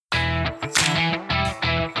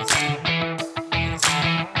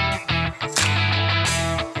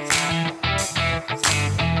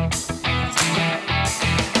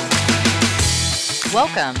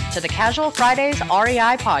Welcome to the Casual Fridays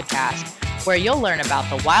REI podcast, where you'll learn about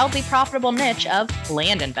the wildly profitable niche of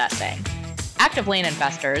land investing. Active land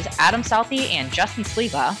investors Adam Southey and Justin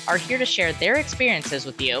Sleva are here to share their experiences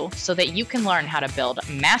with you so that you can learn how to build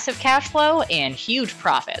massive cash flow and huge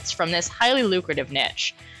profits from this highly lucrative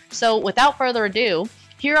niche. So without further ado,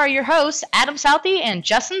 here are your hosts, Adam Southey and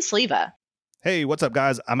Justin Sleva. Hey, what's up,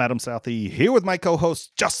 guys? I'm Adam Southey here with my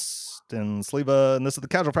co-host, Justin Sleva, and this is the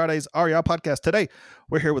Casual Fridays REI podcast. Today,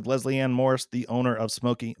 we're here with Leslie Ann Morris, the owner of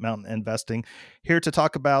Smoky Mountain Investing, here to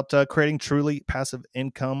talk about creating truly passive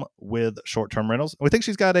income with short-term rentals. We think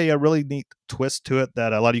she's got a really neat twist to it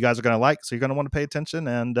that a lot of you guys are going to like, so you're going to want to pay attention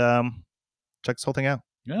and check this whole thing out.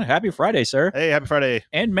 Yeah, happy Friday, sir. Hey, happy Friday.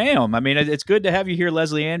 And ma'am, I mean, it's good to have you here,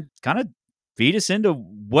 Leslie Ann. Kind of feed us into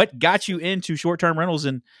what got you into short-term rentals.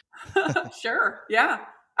 And Sure. Yeah.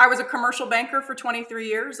 I was a commercial banker for 23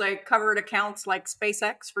 years. I covered accounts like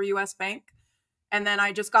SpaceX for US Bank. And then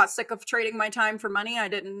I just got sick of trading my time for money. I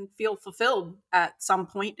didn't feel fulfilled at some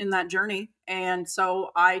point in that journey. And so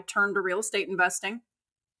I turned to real estate investing.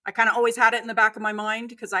 I kind of always had it in the back of my mind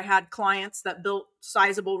because I had clients that built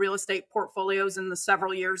sizable real estate portfolios in the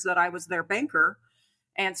several years that I was their banker.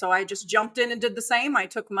 And so I just jumped in and did the same. I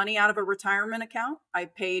took money out of a retirement account. I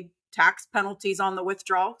paid tax penalties on the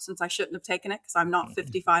withdrawal since I shouldn't have taken it because I'm not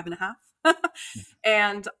 55 and a half.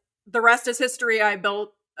 And the rest is history. I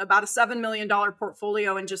built about a $7 million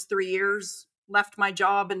portfolio in just 3 years, left my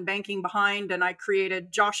job in banking behind, and I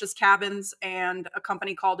created Josh's Cabins and a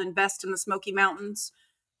company called Invest in the Smoky Mountains.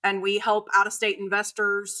 And we help out-of-state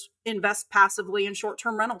investors invest passively in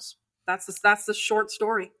short-term rentals. That's the short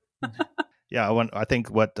story. Yeah, I think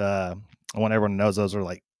what I want everyone to know is those are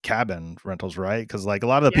like cabin rentals, right? Because like a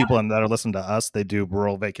lot of the people that are listening to us, they do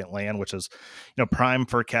rural vacant land, which is, prime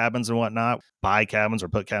for cabins and whatnot. Buy cabins or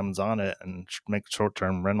put cabins on it and make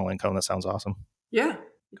short-term rental income. That sounds awesome. Yeah.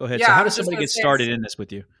 Go ahead. Yeah, so how does somebody get started in this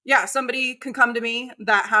with you? Yeah, somebody can come to me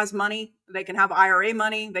that has money. They can have IRA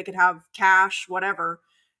money. They could have cash, whatever.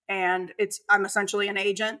 And I'm essentially an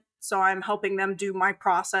agent. So I'm helping them do my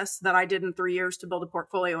process that I did in 3 years to build a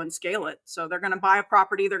portfolio and scale it. So they're going to buy a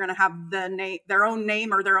property. They're going to have their own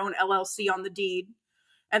name or their own LLC on the deed.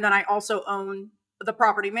 And then I also own the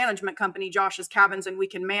property management company, Josh's Cabins, and we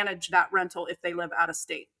can manage that rental if they live out of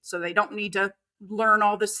state. So they don't need to learn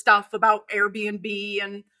all this stuff about Airbnb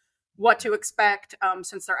and what to expect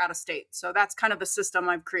since they're out of state. So that's kind of the system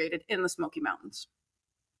I've created in the Smoky Mountains.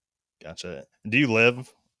 Gotcha. Do you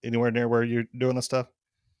live anywhere near where you're doing this stuff?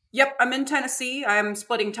 Yep, I'm in Tennessee. I'm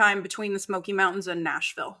splitting time between the Smoky Mountains and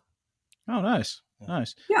Nashville. Oh, nice.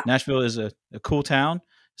 Nice. Yeah. Nashville is a cool town.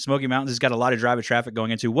 Smoky Mountains has got a lot of driver traffic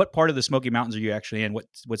going into. What part of the Smoky Mountains are you actually in?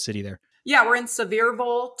 What city there? Yeah, we're in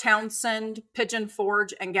Sevierville, Townsend, Pigeon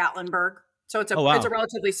Forge, and Gatlinburg. So it's a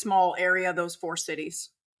relatively small area, those 4 cities.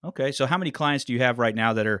 Okay. So how many clients do you have right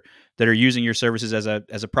now that are using your services as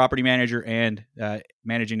a property manager and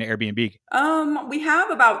managing the Airbnb? We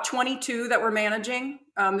have about 22 that we're managing.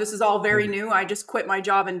 This is all very new. I just quit my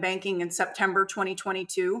job in banking in September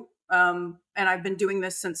 2022. And I've been doing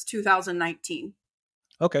this since 2019.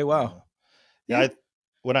 Okay. Wow. Yeah.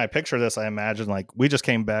 When I picture this, I imagine like we just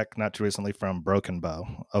came back not too recently from Broken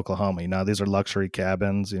Bow, Oklahoma. These are luxury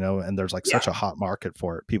cabins, and there's like such a hot market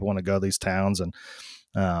for it. People want to go to these towns and,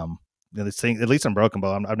 this thing, at least in Broken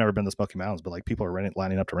Bow, I've never been to the Smoky Mountains, but like people are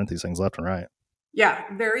lining up to rent these things left and right. Yeah,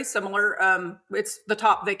 very similar. It's the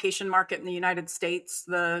top vacation market in the United States.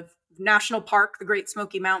 The national park, the Great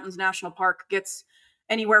Smoky Mountains National Park, gets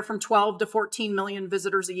anywhere from 12 to 14 million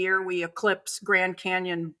visitors a year. We eclipse Grand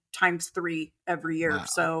Canyon times 3 every year. Wow.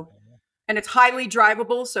 So, and it's highly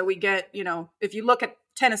drivable. So we get, if you look at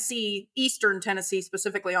Tennessee, Eastern Tennessee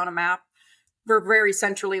specifically on a map, we're very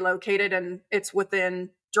centrally located and it's within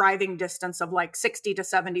driving distance of like 60 to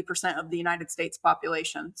 70% of the United States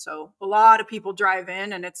population. So a lot of people drive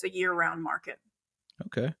in and it's a year-round market.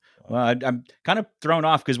 Okay. Well, I'm kind of thrown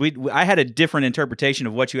off because I had a different interpretation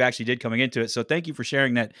of what you actually did coming into it. So thank you for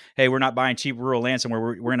sharing that. Hey, we're not buying cheap rural land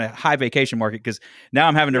somewhere. We're in a high vacation market, because now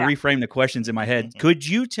I'm having to reframe the questions in my head. Could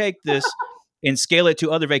you take this and scale it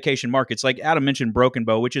to other vacation markets? Like Adam mentioned Broken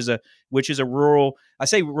Bow, which is a rural, I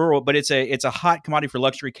say rural, but it's a hot commodity for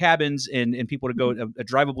luxury cabins and people to go a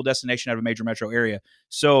drivable destination out of a major metro area.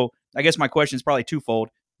 So I guess my question is probably twofold.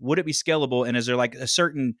 Would it be scalable? And is there like a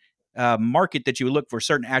certain market that you would look for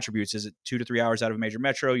certain attributes? Is it 2 to 3 hours out of a major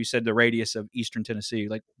metro? You said the radius of Eastern Tennessee.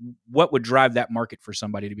 Like, what would drive that market for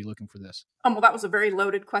somebody to be looking for this? Well, that was a very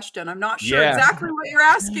loaded question. I'm not sure exactly what you're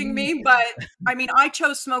asking me, but I mean, I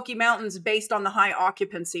chose Smoky Mountains based on the high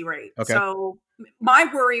occupancy rate. Okay. So my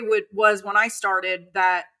worry was when I started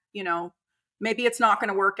that, maybe it's not going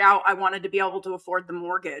to work out. I wanted to be able to afford the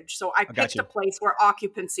mortgage. So I got picked you. a place where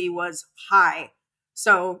occupancy was high.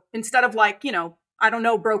 So instead of like, I don't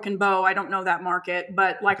know Broken Bow, I don't know that market,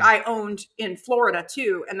 but like Okay. I owned in Florida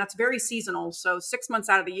too, and that's very seasonal. So 6 months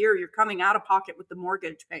out of the year, you're coming out of pocket with the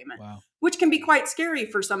mortgage payment, Wow. which can be quite scary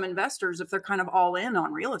for some investors if they're kind of all in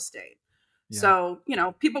on real estate. Yeah. So,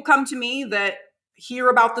 people come to me that hear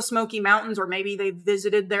about the Smoky Mountains, or maybe they've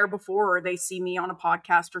visited there before, or they see me on a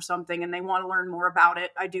podcast or something and they want to learn more about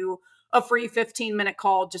it. I do a free 15-minute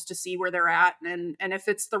call just to see where they're at and if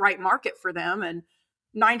it's the right market for them. And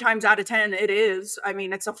 9 times out of 10, it is. I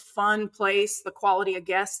mean, it's a fun place. The quality of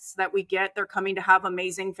guests that we get, they're coming to have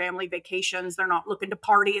amazing family vacations. They're not looking to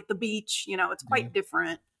party at the beach. It's quite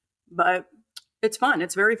different, but it's fun.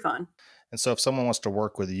 It's very fun. And so if someone wants to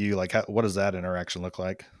work with you, like what does that interaction look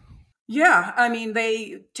like? Yeah, I mean,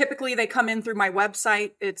 they come in through my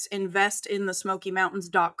website. It's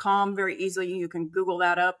investinthesmokymountains.com. Very easily, you can Google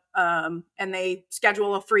that up. And they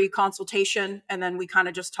schedule a free consultation, and then we kind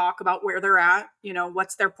of just talk about where they're at.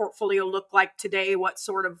 What's their portfolio look like today? What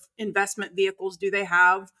sort of investment vehicles do they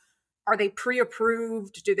have? Are they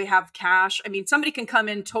pre-approved? Do they have cash? I mean, somebody can come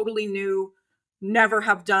in totally new, never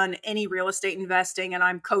have done any real estate investing, and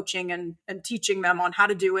I'm coaching and teaching them on how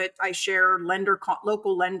to do it. I share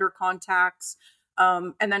local lender contacts.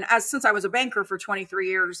 And then since I was a banker for 23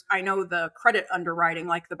 years, I know the credit underwriting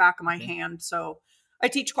like the back of my hand. So I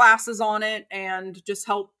teach classes on it and just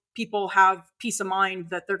help people have peace of mind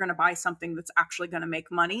that they're going to buy something that's actually going to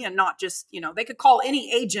make money, and not just, they could call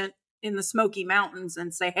any agent in the Smoky Mountains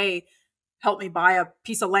and say, hey, help me buy a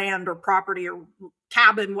piece of land or property or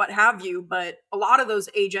cabin, what have you. But a lot of those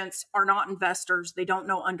agents are not investors. They don't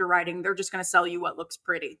know underwriting. They're just going to sell you what looks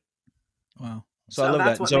pretty. Wow. So I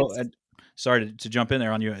love that. So sorry to jump in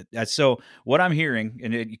there on you. So what I'm hearing,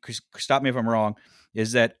 and stop me if I'm wrong,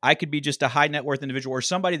 is that I could be just a high net worth individual or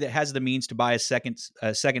somebody that has the means to buy a second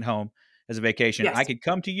home as a vacation. Yes. I could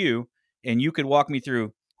come to you and you could walk me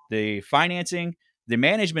through the financing, the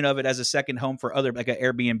management of it as a second home for other, like an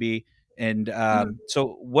Airbnb. And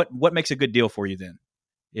so what makes a good deal for you then?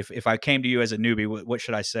 If I came to you as a newbie, what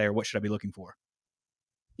should I say, or what should I be looking for?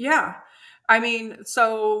 Yeah. I mean,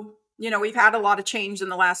 so, we've had a lot of change in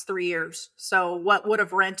the last 3 years. So what would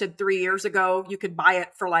have rented 3 years ago, you could buy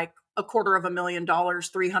it for like $250,000,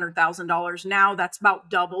 $300,000. Now that's about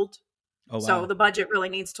doubled. Oh, wow. So the budget really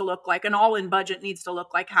needs to look like, an all-in budget needs to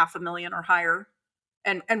look like $500,000 or higher.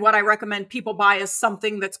 And what I recommend people buy is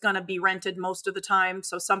something that's going to be rented most of the time.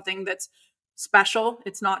 So something that's special.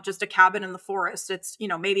 It's not just a cabin in the forest. It's,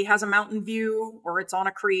 maybe has a mountain view, or it's on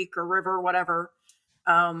a creek or river, whatever.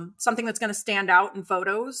 Something that's going to stand out in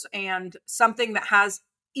photos, and something that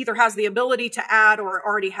either has the ability to add or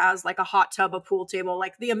already has like a hot tub, a pool table,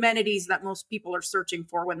 like the amenities that most people are searching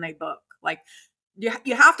for when they book. Like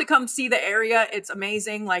you have to come see the area. It's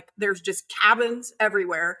amazing. Like there's just cabins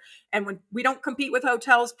everywhere. And when we don't compete with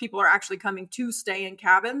hotels, people are actually coming to stay in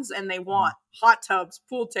cabins, and they want hot tubs,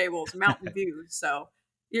 pool tables, mountain views. So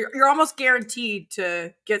you're almost guaranteed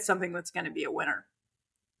to get something that's going to be a winner.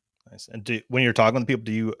 Nice. And when you're talking with people,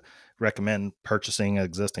 do you recommend purchasing an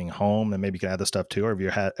existing home and maybe you can add this stuff too? Or have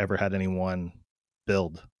you ever had anyone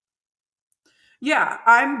build? Yeah,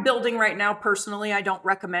 I'm building right now. Personally, I don't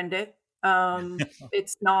recommend it.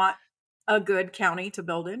 It's not a good county to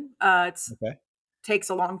build in. Takes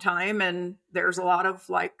a long time, and there's a lot of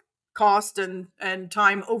like cost and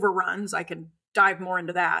time overruns. I can dive more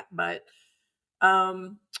into that, but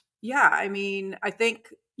yeah, I mean, I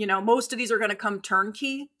think, most of these are going to come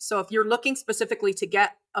turnkey. So if you're looking specifically to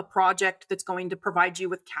get a project that's going to provide you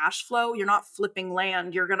with cash flow, you're not flipping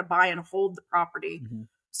land. You're going to buy and hold the property. Mm-hmm.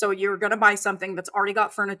 So you're going to buy something that's already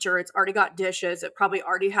got furniture. It's already got dishes. It probably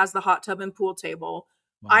already has the hot tub and pool table.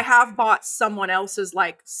 Wow. I have bought someone else's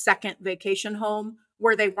like second vacation home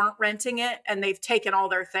where they weren't renting it, and they've taken all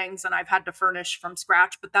their things, and I've had to furnish from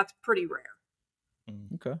scratch, but that's pretty rare.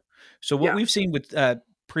 Okay. So what we've seen with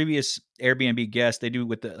previous Airbnb guests, they do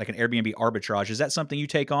with like an Airbnb arbitrage. Is that something you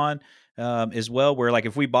take on as well? Where like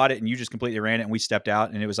if we bought it and you just completely ran it and we stepped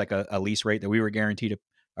out and it was like a lease rate that we were guaranteed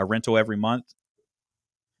a rental every month?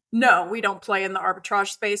 No, we don't play in the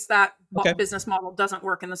arbitrage space. That business model doesn't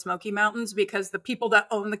work in the Smoky Mountains because the people that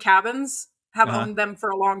own the cabins have owned them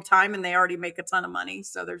for a long time, and they already make a ton of money.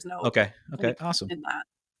 So there's no awesome in that.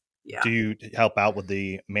 Yeah. Do you help out with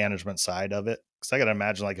the management side of it? Because I got to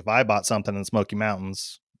imagine, like, if I bought something in the Smoky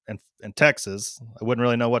Mountains in Texas, I wouldn't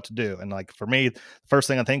really know what to do. And like for me, the first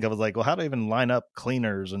thing I think of is like, well, how do I even line up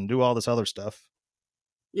cleaners and do all this other stuff?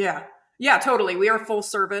 Yeah, totally. We are a full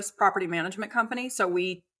service property management company, so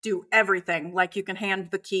we do everything. Like you can hand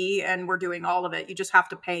the key, and we're doing all of it. You just have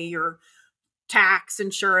to pay your tax,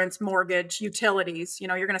 insurance, mortgage, utilities. You're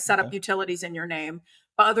going to set up utilities in your name.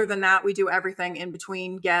 But other than that, we do everything in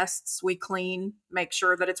between guests. We clean, make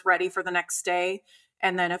sure that it's ready for the next stay.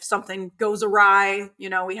 And then if something goes awry,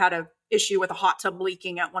 we had a issue with a hot tub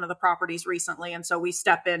leaking at one of the properties recently. And so we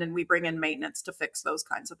step in and we bring in maintenance to fix those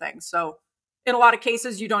kinds of things. So in a lot of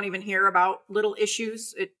cases, you don't even hear about little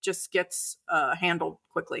issues. It just gets handled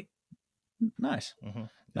quickly. Nice. Mm-hmm.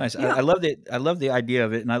 Nice. Yeah. I love it. I love the idea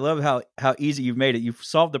of it. And I love how easy you've made it. You've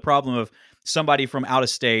solved the problem of somebody from out of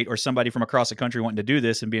state or somebody from across the country wanting to do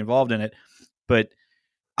this and be involved in it. But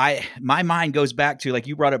my mind goes back to, like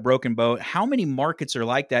you brought up Broken Bow. How many markets are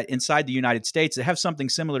like that inside the United States that have something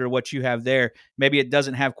similar to what you have there? Maybe it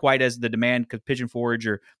doesn't have quite as the demand because Pigeon Forge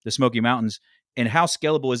or the Smoky Mountains. And how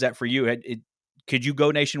scalable is that for you? Could you go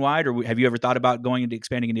nationwide, or have you ever thought about going into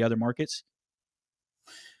expanding into other markets?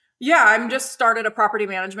 Yeah, I'm just started a property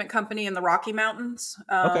management company in the Rocky Mountains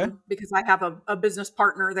because I have a business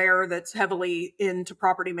partner there that's heavily into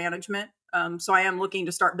property management. So I am looking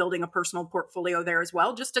to start building a personal portfolio there as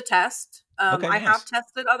well, just to test. I have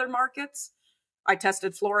tested other markets. I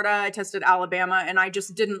tested Florida, I tested Alabama, and I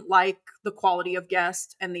just didn't like the quality of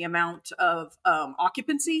guest and the amount of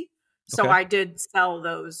occupancy. So I did sell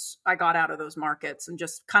those. I got out of those markets and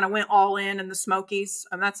just kind of went all in the Smokies.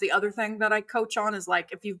 And that's the other thing that I coach on is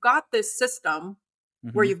like, if you've got this system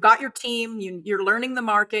where you've got your team, you're learning the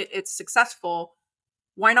market, it's successful.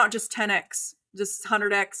 Why not just 10X, just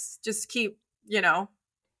 100X, just keep,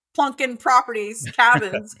 plunking properties,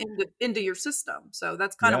 cabins into your system. So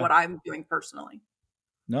that's kind of what I'm doing personally.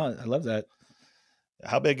 No, I love that.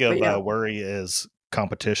 How big of a worry is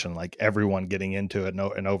competition, like everyone getting into it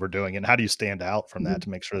and overdoing it? And how do you stand out from that to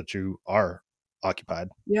make sure that you are occupied?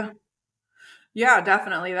 Yeah,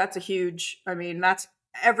 definitely. That's that's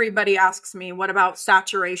everybody asks me, what about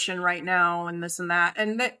saturation right now and this and that?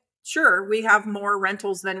 And that, sure, we have more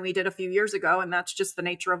rentals than we did a few years ago. And that's just the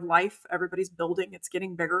nature of life. Everybody's building, it's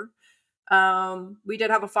getting bigger. We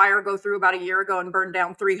did have a fire go through about a year ago and burned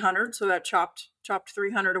down 300. So that chopped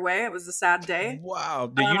 300 away. It was a sad day. Wow.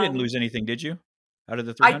 You didn't lose anything, did you? Out of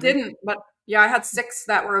the 300? I didn't, but I had 6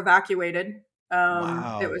 that were evacuated.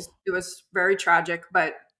 Wow. It was very tragic,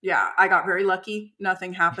 but yeah, I got very lucky.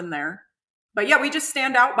 Nothing happened there. But yeah, we just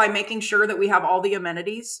stand out by making sure that we have all the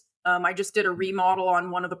amenities. I just did a remodel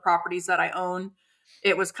on one of the properties that I own.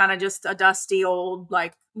 It was kind of just a dusty old,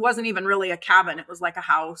 wasn't even really a cabin. It was like a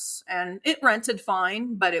house, and it rented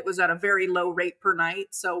fine, but it was at a very low rate per night.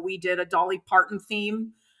 So we did a Dolly Parton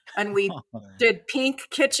theme, and we did pink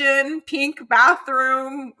kitchen, pink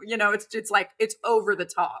bathroom. It's over the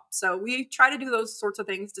top. So we try to do those sorts of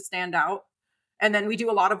things to stand out. And then we do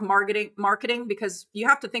a lot of marketing because you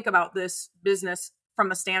have to think about this business from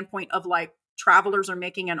a standpoint of travelers are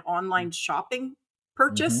making an online shopping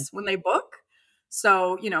purchase when they book.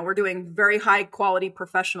 So, we're doing very high quality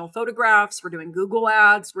professional photographs. We're doing Google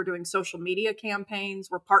ads. We're doing social media campaigns.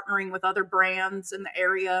 We're partnering with other brands in the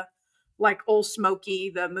area, like Old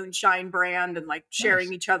Smoky, the moonshine brand, and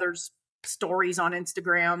sharing each other's stories on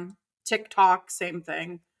Instagram, TikTok, same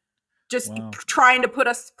thing. Just trying to put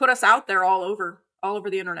us out there all over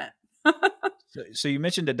the internet. So you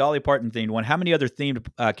mentioned the Dolly Parton themed one. How many other themed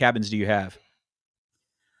cabins do you have?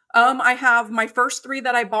 I have my first 3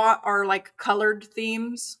 that I bought are colored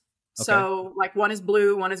themes. Okay. So one is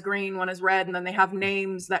blue, one is green, one is red, and then they have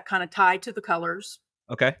names that kind of tie to the colors.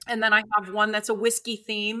 Okay. And then I have one that's a whiskey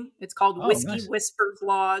theme. It's called Whiskey Whispers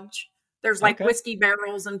Lodge. There's whiskey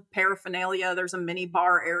barrels and paraphernalia. There's a mini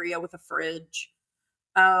bar area with a fridge.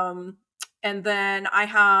 And then I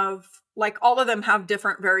have all of them have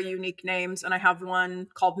different, very unique names. And I have one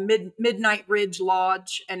called Midnight Ridge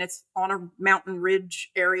Lodge, and it's on a mountain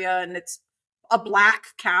ridge area, and it's a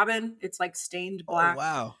black cabin. It's stained black. Oh,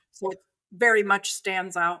 wow. So it very much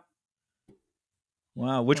stands out.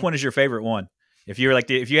 Wow. Which one is your favorite one? If you were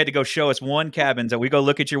if you had to go show us one cabin that we go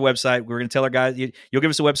look at your website, we're going to tell our guys, you'll give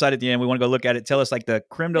us a website at the end. We want to go look at it. Tell us the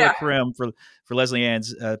creme de la creme for Leslie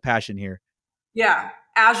Ann's passion here. Yeah.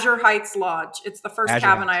 Azure Heights Lodge. It's the first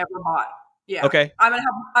cabin I ever bought. Yeah. Okay. I'm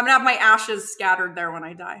gonna have my ashes scattered there when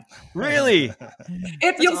I die. Really?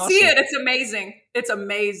 If you'll see it, it's amazing. It's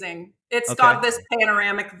amazing. It's got this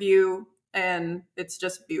panoramic view, and it's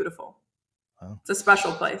just beautiful. Wow. It's a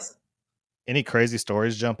special place. Any crazy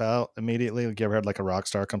stories jump out immediately? You ever had a rock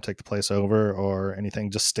star come take the place over, or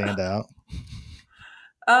anything just stand out?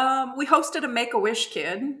 We hosted a Make-A-Wish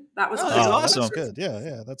kid. That was awesome. That's good.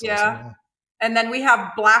 Yeah, that's awesome. Yeah. And then we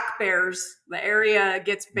have black bears. The area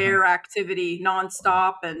gets bear activity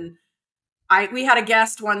nonstop. And we had a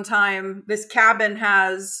guest one time. This cabin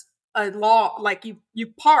has a law, like you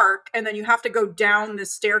park and then you have to go down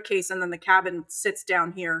this staircase and then the cabin sits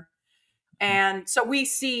down here. And so we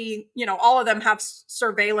see, all of them have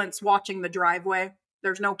surveillance watching the driveway.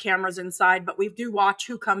 There's no cameras inside, but we do watch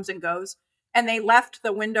who comes and goes. And they left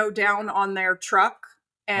the window down on their truck,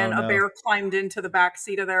 and a bear climbed into the back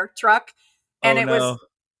seat of their truck. And it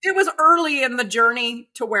was early in the journey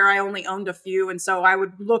to where I only owned a few. And so I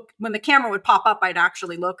would look when the camera would pop up, I'd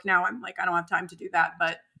actually look. Now I'm like, I don't have time to do that.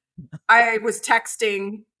 But I was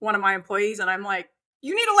texting one of my employees and I'm like,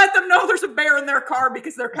 you need to let them know there's a bear in their car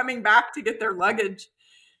because they're coming back to get their luggage.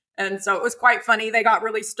 And so it was quite funny. They got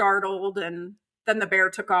really startled, and then the bear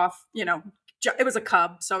took off. It was a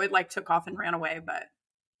cub, so it took off and ran away. But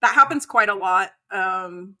that happens quite a lot.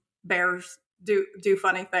 Bears do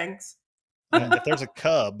funny things. If there's a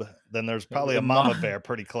cub, then there's probably a mama bear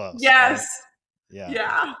pretty close. Yes. Right?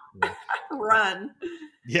 Yeah. Run.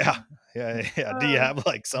 Yeah. Do you have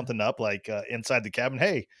something up inside the cabin?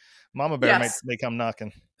 Hey, mama bear may come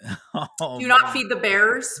knocking. Do not feed the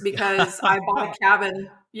bears, because I bought a cabin.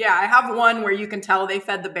 Yeah, I have one where you can tell they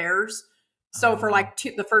fed the bears. So for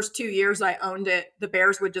the first 2 years I owned it, the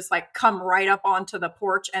bears would just come right up onto the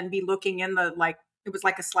porch and be looking in the it was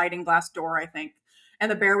like a sliding glass door, I think. And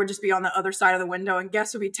the bear would just be on the other side of the window, and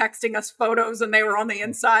guests would be texting us photos, and they were on the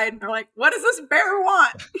inside. And they're like, what does this bear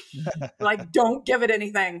want? Don't give it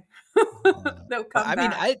anything. They'll come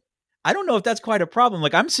back. I don't know if that's quite a problem.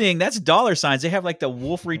 I'm seeing that's dollar signs. They have the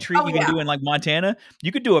wolf retreat you can do in Montana.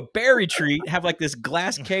 You could do a bear retreat, have this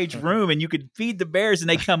glass cage room, and you could feed the bears, and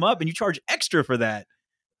they come up and you charge extra for that.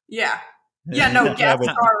 Yeah. Yeah. No,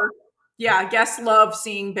 guests love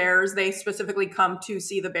seeing bears. They specifically come to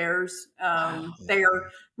see the bears. They are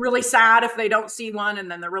really sad if they don't see one, and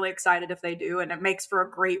then they're really excited if they do. And it makes for a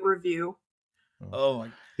great review. Oh my.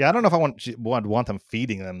 Yeah, I don't know if I want them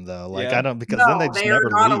feeding them though. I don't, because then they just are never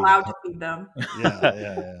not leave. allowed to feed them.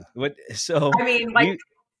 Yeah. What? So I mean,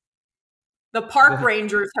 the park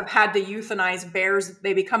rangers have had to euthanize bears.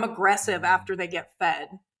 They become aggressive after they get fed.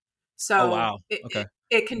 So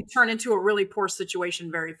it can turn into a really poor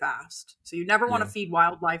situation very fast. So you never want to feed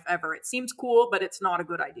wildlife ever. It seems cool, but it's not a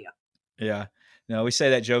good idea. Yeah. No, we say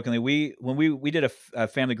that jokingly. When we did a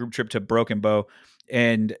family group trip to Broken Bow,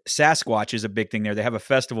 and Sasquatch is a big thing there. They have a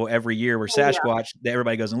festival every year where Sasquatch,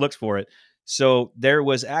 everybody goes and looks for it. So there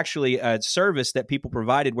was actually a service that people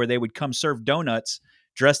provided where they would come serve donuts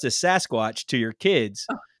dressed as Sasquatch to your kids.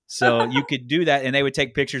 So you could do that, and they would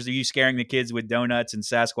take pictures of you scaring the kids with donuts and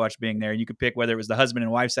Sasquatch being there. And you could pick whether it was the husband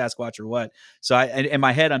and wife Sasquatch or what. So in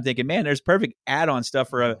my head, I'm thinking, man, there's perfect add-on stuff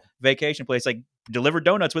for a vacation place, deliver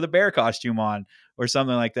donuts with a bear costume on or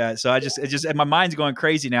something like that. So and my mind's going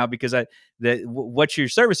crazy now, because what your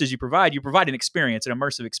services you provide an experience, an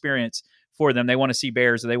immersive experience for them. They want to see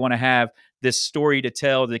bears, or they want to have this story to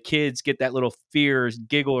tell. The kids get that little fear,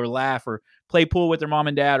 giggle or laugh, or play pool with their mom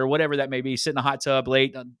and dad, or whatever that may be, sit in a hot tub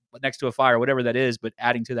late next to a fire, whatever that is, but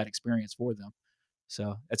adding to that experience for them.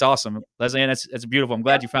 So it's awesome. Leslie Ann, that's beautiful. I'm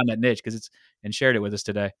glad you found that niche and shared it with us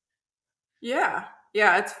today. Yeah.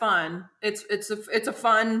 Yeah. It's fun. It's a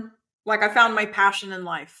fun, I found my passion in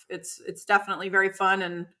life. It's definitely very fun.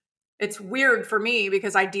 And it's weird for me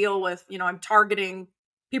because I deal with, I'm targeting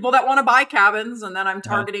people that want to buy cabins, and then I'm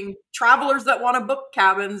targeting travelers that want to book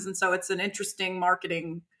cabins. And so it's an interesting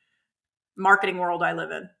marketing world I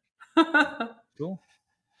live in. Cool.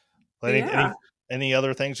 Well, any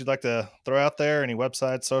other things you'd like to throw out there? Any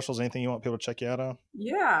websites, socials, anything you want people to check you out on?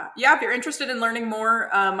 Yeah. If you're interested in learning more,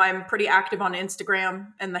 I'm pretty active on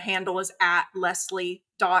Instagram, and the handle is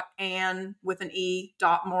 @leslie.ann with an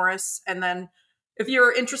E.Morris. And then if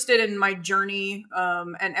you're interested in my journey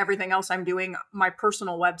and everything else I'm doing, my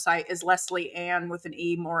personal website is leslieann with an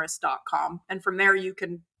E.morris.com. And from there, you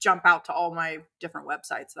can jump out to all my different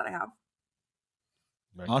websites that I have.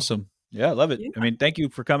 Awesome. Yeah, I love it. Yeah. I mean, thank you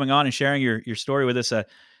for coming on and sharing your story with us.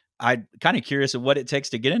 I'm kind of curious of what it takes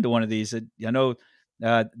to get into one of these. I know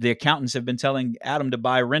the accountants have been telling Adam to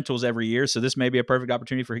buy rentals every year, so this may be a perfect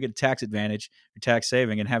opportunity for him to get a tax advantage or tax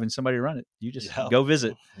saving, and having somebody run it. You just go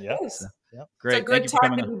visit. Yeah. So, great. It's a good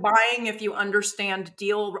time to be buying if you understand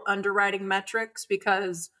deal underwriting metrics,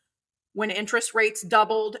 because when interest rates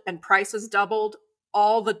doubled and prices doubled,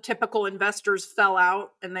 all the typical investors fell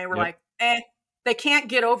out, and they were they can't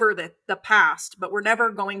get over the past, but we're never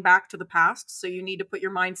going back to the past. So you need to put your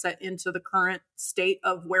mindset into the current state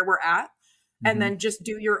of where we're at, and then just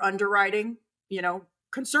do your underwriting,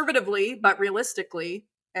 conservatively, but realistically.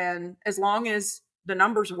 And as long as the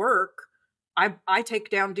numbers work, I take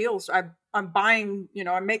down deals. I'm buying,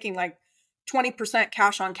 I'm making 20%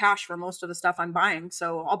 cash on cash for most of the stuff I'm buying.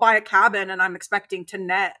 So I'll buy a cabin and I'm expecting to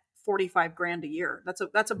net 45 grand a year.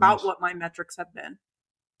 That's about Nice. what my metrics have been.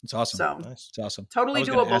 It's awesome. So Nice. It's awesome. totally I was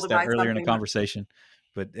going doable to ask to that buy earlier in the something. conversation,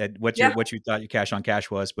 but what Yeah. you thought your cash on cash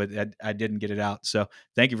was, but I didn't get it out. So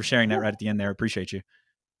thank you for sharing that right at the end there. Appreciate you.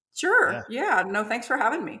 Sure. Yeah. No, thanks for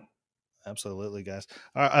having me. Absolutely, guys.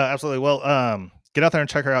 Absolutely. Well, get out there and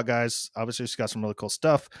check her out, guys. Obviously, she's got some really cool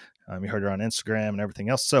stuff. You heard her on Instagram and everything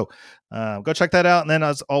else. So go check that out. And then,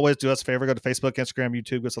 as always, do us a favor. Go to Facebook, Instagram,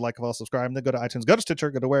 YouTube. Give us a like, follow, subscribe. And then go to iTunes, go to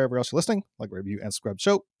Stitcher, go to wherever else you're listening. Like, review, and subscribe to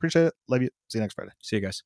the show. Appreciate it. Love you. See you next Friday. See you guys.